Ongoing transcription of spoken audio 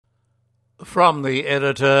From the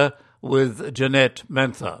editor with Jeanette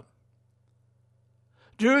Mentha.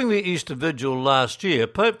 During the Easter Vigil last year,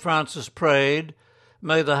 Pope Francis prayed,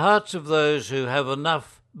 "May the hearts of those who have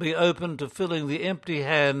enough be open to filling the empty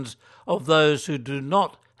hands of those who do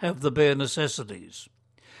not have the bare necessities."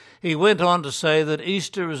 He went on to say that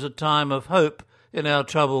Easter is a time of hope in our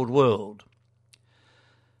troubled world.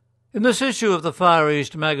 In this issue of the Far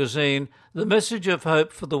East magazine, the message of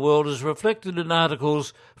hope for the world is reflected in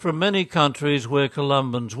articles from many countries where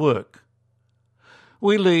Columbans work.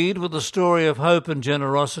 We lead with the story of hope and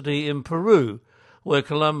generosity in Peru, where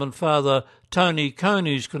Columban Father Tony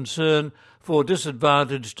Coney's concern for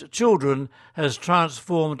disadvantaged children has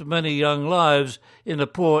transformed many young lives in a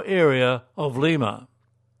poor area of Lima.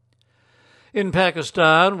 In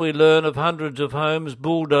Pakistan, we learn of hundreds of homes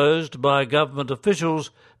bulldozed by government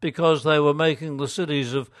officials because they were making the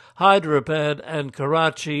cities of Hyderabad and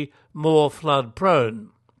Karachi more flood-prone.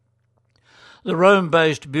 The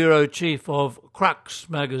Rome-based bureau chief of Crux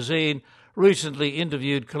magazine recently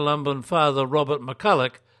interviewed Columban Father Robert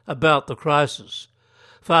McCulloch about the crisis.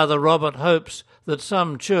 Father Robert hopes that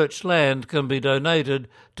some church land can be donated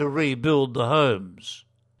to rebuild the homes.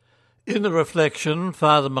 In the reflection,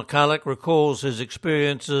 Father McCulloch recalls his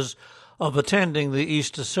experiences of attending the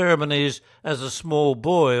Easter ceremonies as a small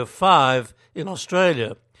boy of 5 in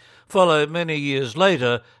Australia, followed many years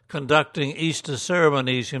later conducting Easter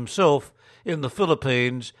ceremonies himself in the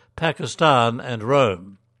Philippines, Pakistan and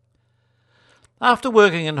Rome. After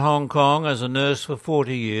working in Hong Kong as a nurse for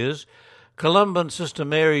 40 years, Columban Sister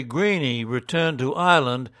Mary Greene returned to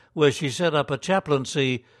Ireland, where she set up a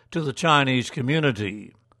chaplaincy to the Chinese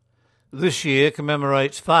community. This year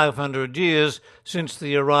commemorates 500 years since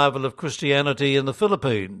the arrival of Christianity in the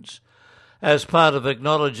Philippines. As part of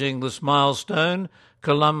acknowledging this milestone,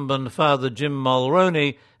 Columban Father Jim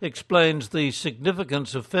Mulroney explains the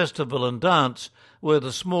significance of festival and dance, where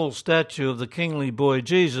the small statue of the kingly boy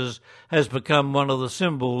Jesus has become one of the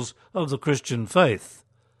symbols of the Christian faith.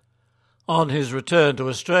 On his return to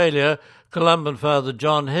Australia, Columban Father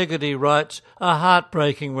John Hegarty writes a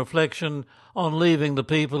heartbreaking reflection on leaving the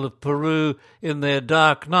people of Peru in their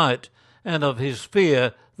dark night and of his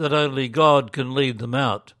fear that only God can lead them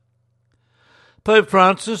out. Pope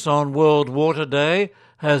Francis on World Water Day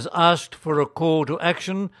has asked for a call to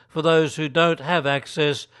action for those who don't have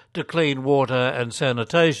access to clean water and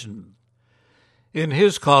sanitation. In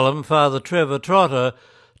his column, Father Trevor Trotter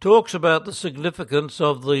talks about the significance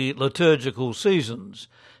of the liturgical seasons.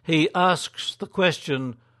 He asks the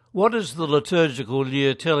question, "What is the liturgical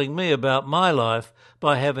year telling me about my life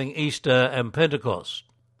by having Easter and Pentecost?"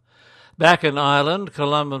 Back in Ireland,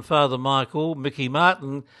 Columban Father Mickey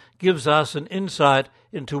Martin gives us an insight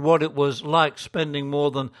into what it was like spending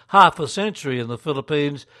more than half a century in the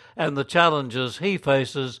Philippines and the challenges he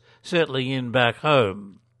faces settling in back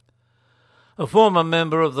home. A former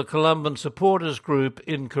member of the Columban supporters group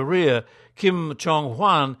in Korea, Kim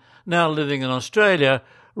Chong-hwan, now living in Australia,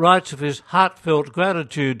 writes of his heartfelt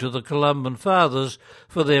gratitude to the Columban Fathers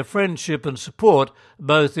for their friendship and support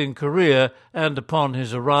both in Korea and upon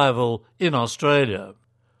his arrival in Australia.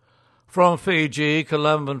 From Fiji,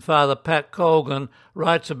 Columban Father Pat Colgan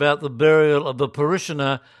writes about the burial of a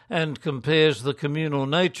parishioner and compares the communal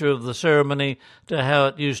nature of the ceremony to how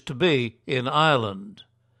it used to be in Ireland.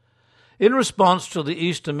 In response to the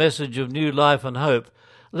Easter message of new life and hope,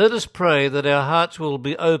 let us pray that our hearts will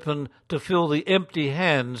be open to fill the empty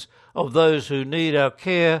hands of those who need our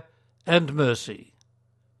care and mercy.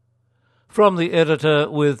 From the editor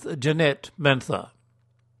with Jeanette Mentha.